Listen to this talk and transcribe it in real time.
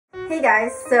Hey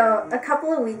guys, so a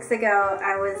couple of weeks ago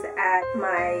I was at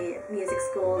my music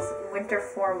school's winter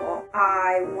formal.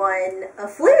 I won a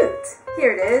flute.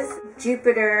 Here it is,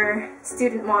 Jupiter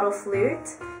student model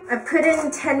flute. I put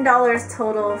in $10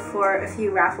 total for a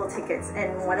few raffle tickets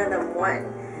and one of them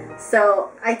won.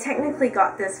 So I technically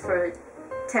got this for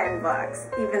 $10,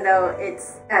 even though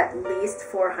it's at least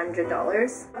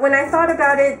 $400. When I thought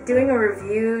about it, doing a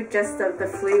review just of the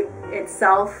flute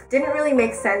itself didn't really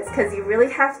make sense because you really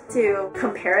have to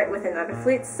compare it with another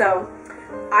flute. So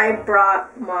I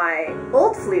brought my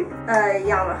old flute, a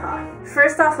Yamaha.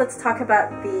 First off, let's talk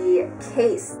about the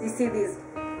case. You see these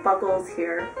buckles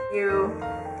here. You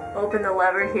open the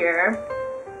lever here,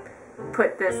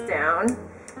 put this down,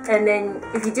 and then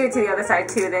if you do it to the other side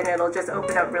too, then it'll just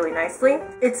open up really nicely.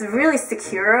 It's really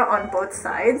secure on both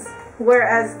sides,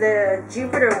 whereas the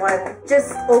Jupiter one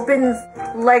just opens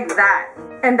like that,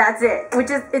 and that's it,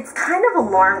 it's kind of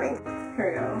alarming. Here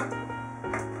we go.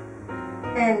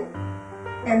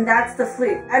 And that's the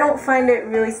flute. I don't find it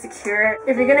really secure.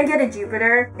 If you're gonna get a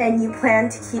Jupiter and you plan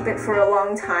to keep it for a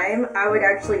long time, I would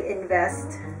actually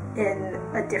invest in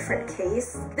a different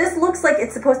case. This looks like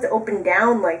it's supposed to open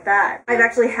down like that. I've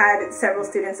actually had several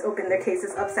students open their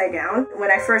cases upside down.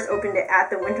 When I first opened it at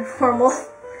the winter formal,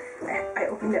 I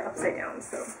opened it upside down,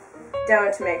 so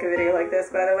down to make a video like this,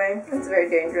 by the way. It's very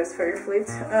dangerous for your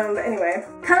flutes. But anyway,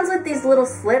 comes with these little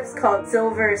slips called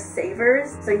silver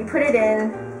savers. So you put it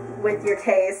in with your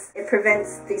case. It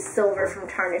prevents the silver from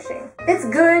tarnishing. It's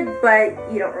good, but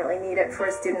you don't really need it for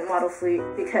a student model flute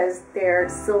because they're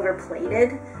silver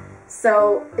plated.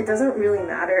 So it doesn't really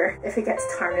matter if it gets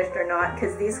tarnished or not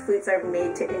because these flutes are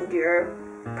made to endure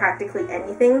practically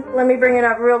anything. Let me bring it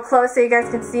up real close so you guys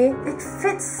can see. It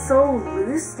fits so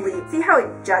loosely. See how it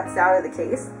juts out of the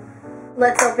case?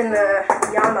 Let's open the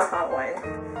Yamaha one.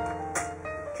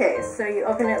 Okay, so you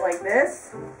open it like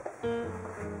this.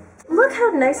 Look how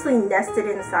nicely nested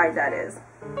inside that is.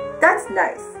 That's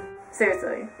nice.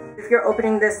 Seriously. If you're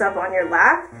opening this up on your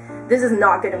lap, this is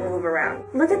not going to move around.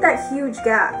 Look at that huge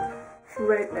gap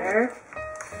right there.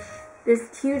 There's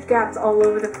huge gaps all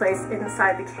over the place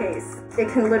inside the case. It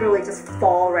can literally just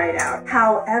fall right out.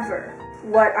 However,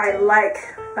 what I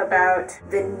like about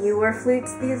the newer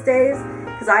flutes these days,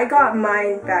 because I got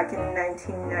mine back in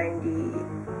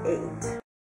 1998.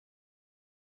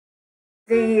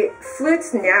 The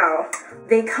flutes now,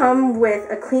 they come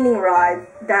with a cleaning rod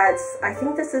that's, I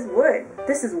think this is wood.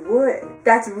 This is wood.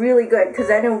 That's really good because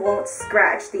then it won't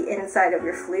scratch the inside of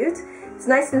your flute. It's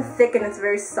nice and thick and it's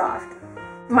very soft.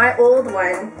 My old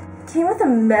one came with a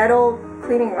metal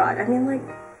cleaning rod. I mean, like,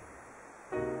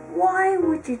 why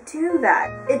would you do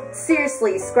that? It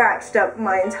seriously scratched up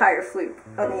my entire flute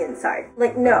on the inside.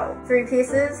 Like, no. 3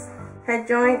 pieces, head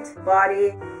joint,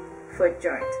 body, foot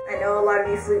joint. I know a lot of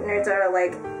you flute nerds are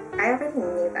like, I already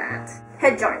knew that.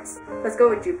 Head joints. Let's go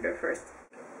with Jupiter first.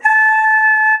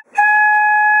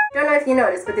 Don't know if you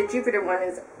noticed, but the Jupiter one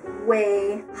is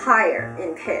way higher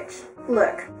in pitch.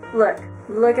 Look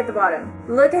at the bottom.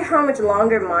 Look at how much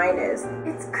longer mine is.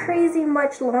 It's crazy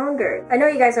much longer. I know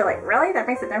you guys are like, really? That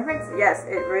makes a difference? Yes,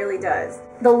 it really does.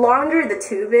 The longer the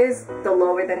tube is, the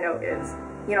lower the note is.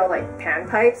 You know, like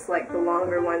panpipes, like the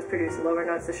longer ones produce lower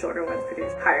notes, the shorter ones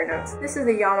produce higher notes. This is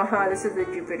the Yamaha, this is the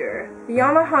Jupiter. The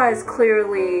Yamaha is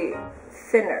clearly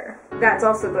thinner. That's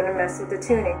also going to mess with the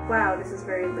tuning. Wow, this is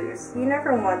very loose. You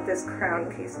never want this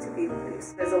crown piece to be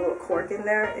loose. There's a little cork in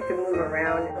there. It can move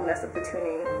around and mess up the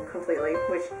tuning completely,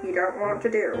 which you don't want to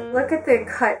do. Look at the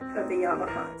cut of the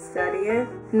Yamaha. Steady it.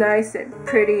 Nice and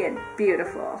pretty and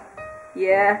beautiful.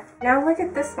 Yeah. Now look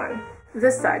at this one.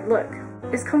 This side, look,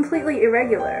 is completely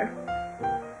irregular.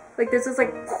 Like this is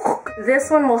like, this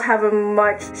one will have a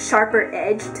much sharper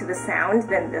edge to the sound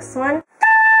than this one.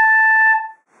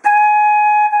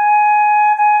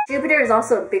 Jupiter is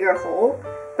also a bigger hole,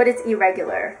 but it's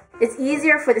irregular. It's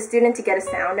easier for the student to get a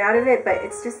sound out of it, but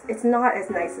it's not as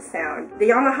nice a sound. The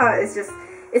Yamaha is just,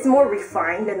 it's more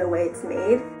refined in the way it's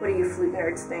made. What do you flute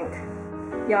nerds think?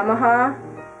 Yamaha,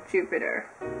 Jupiter.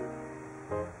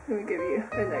 Let me give you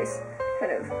a nice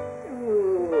kind of,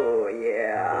 ooh,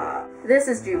 yeah. This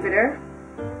is Jupiter.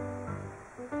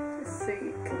 Just so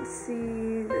you can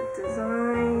see the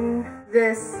design.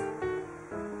 This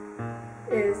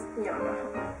is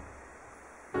Yamaha.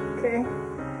 Okay.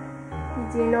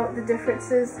 Do you know what the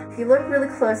difference is? If you look really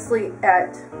closely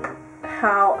at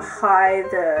how high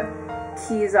the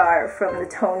keys are from the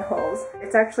tone holes,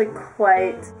 it's actually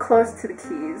quite close to the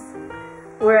keys.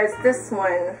 Whereas this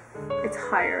one, it's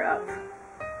higher up.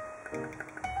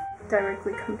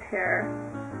 Directly compare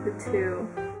the two.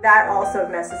 That also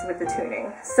messes with the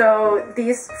tuning. So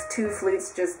these two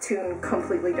flutes just tune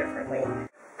completely differently.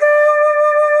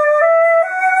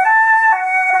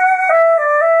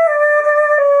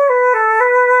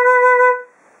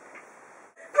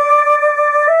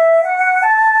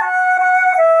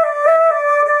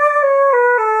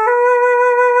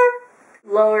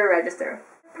 lower register.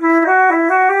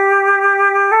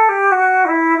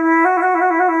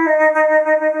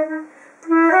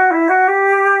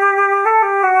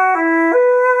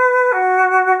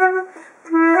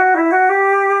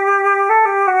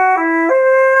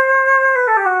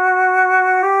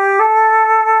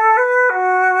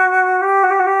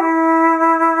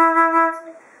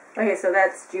 Okay, so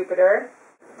that's Jupiter.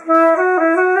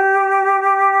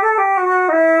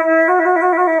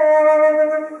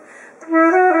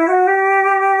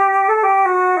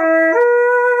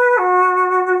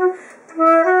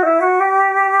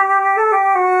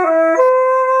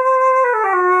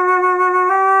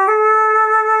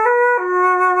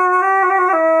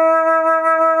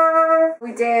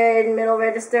 We did middle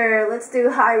register. Let's do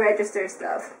high register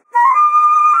stuff.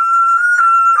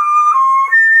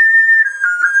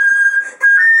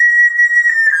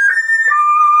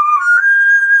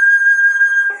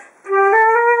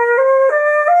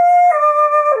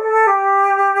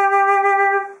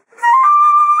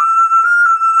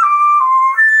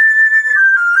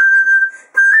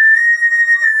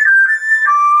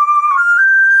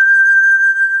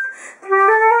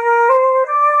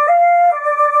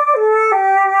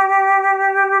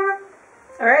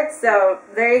 Alright, so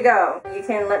there you go. You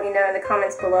can let me know in the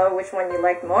comments below which one you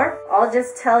liked more. I'll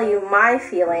just tell you my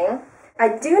feeling.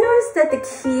 I do notice that the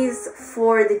keys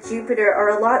for the Jupiter are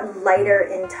a lot lighter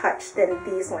in touch than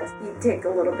these ones. You take a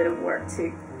little bit of work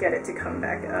to get it to come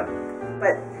back up.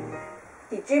 But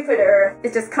the Jupiter,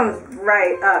 it just comes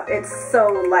right up. It's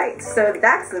so light. So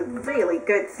that's a really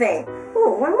good thing.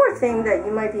 Oh, one more thing that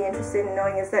you might be interested in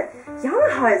knowing is that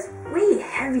Yamaha is way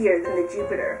heavier than the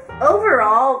Jupiter.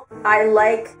 Overall, I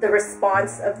like the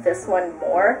response of this one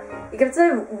more. It gives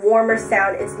a warmer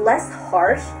sound. It's less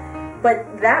harsh, but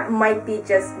that might be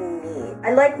just me.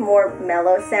 I like more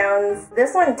mellow sounds.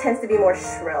 This one tends to be more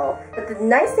shrill. But the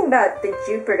nice thing about the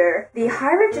Jupiter, the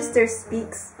high register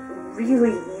speaks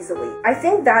really easily. I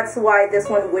think that's why this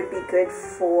one would be good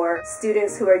for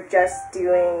students who are just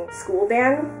doing school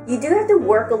band. You do have to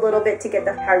work a little bit to get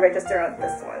the high register on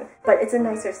this one, but it's a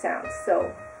nicer sound. So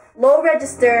low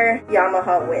register,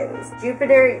 Yamaha wins.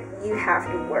 Jupiter, you have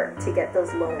to work to get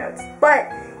those low notes, but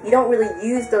you don't really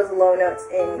use those low notes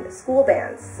in school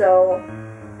bands, so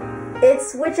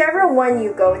it's whichever one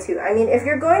you go to. I mean, if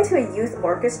you're going to a youth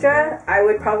orchestra, I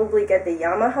would probably get the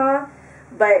Yamaha.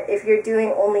 But if you're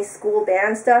doing only school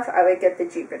band stuff, I would get the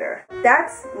Jupiter.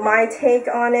 That's my take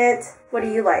on it. What do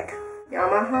you like?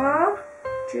 Yamaha?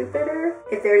 Jupiter?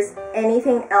 If there's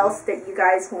anything else that you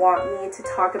guys want me to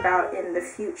talk about in the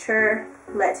future,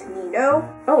 let me know.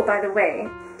 Oh, by the way,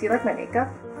 do you like my makeup?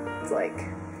 It's like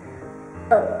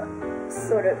a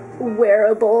sort of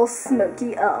wearable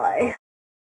smoky eye.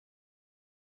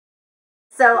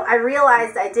 So I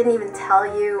realized I didn't even tell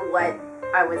you what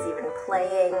I was even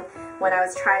playing when I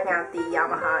was trying out the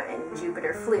Yamaha and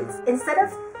Jupiter flutes. Instead of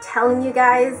telling you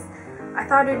guys, I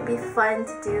thought it would be fun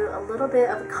to do a little bit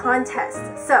of a contest.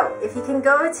 So if you can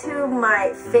go to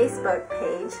my Facebook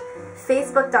page,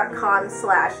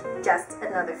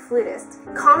 facebook.com/justanotherflutist.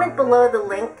 Comment below the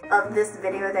link of this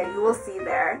video that you will see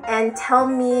there and tell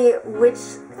me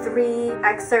which 3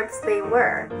 excerpts they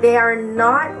were. They are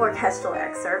not orchestral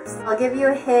excerpts. I'll give you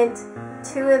a hint,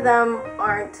 2 of them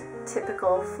aren't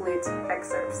typical flute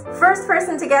excerpts. First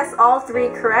person to guess all 3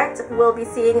 correct will be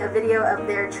seeing a video of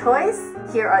their choice.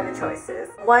 Here are the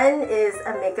choices. 1 is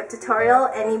a makeup tutorial,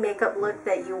 any makeup look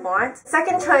that you want.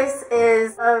 Second choice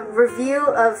is a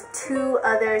review of 2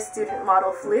 other student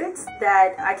model flutes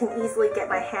that I can easily get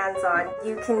my hands on.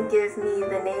 You can give me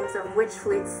the names of which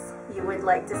flutes you would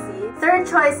like to see. Third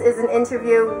choice is an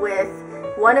interview with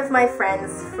one of my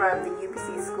friends from the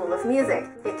UBC School of Music.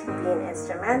 It can be an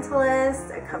instrumentalist,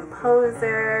 a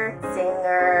composer,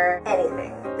 singer,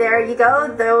 anything. There you go.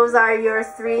 Those are your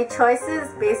 3 choices,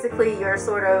 basically your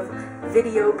sort of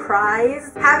video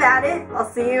prize. Have at it. I'll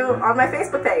see you on my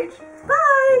Facebook page.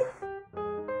 Bye!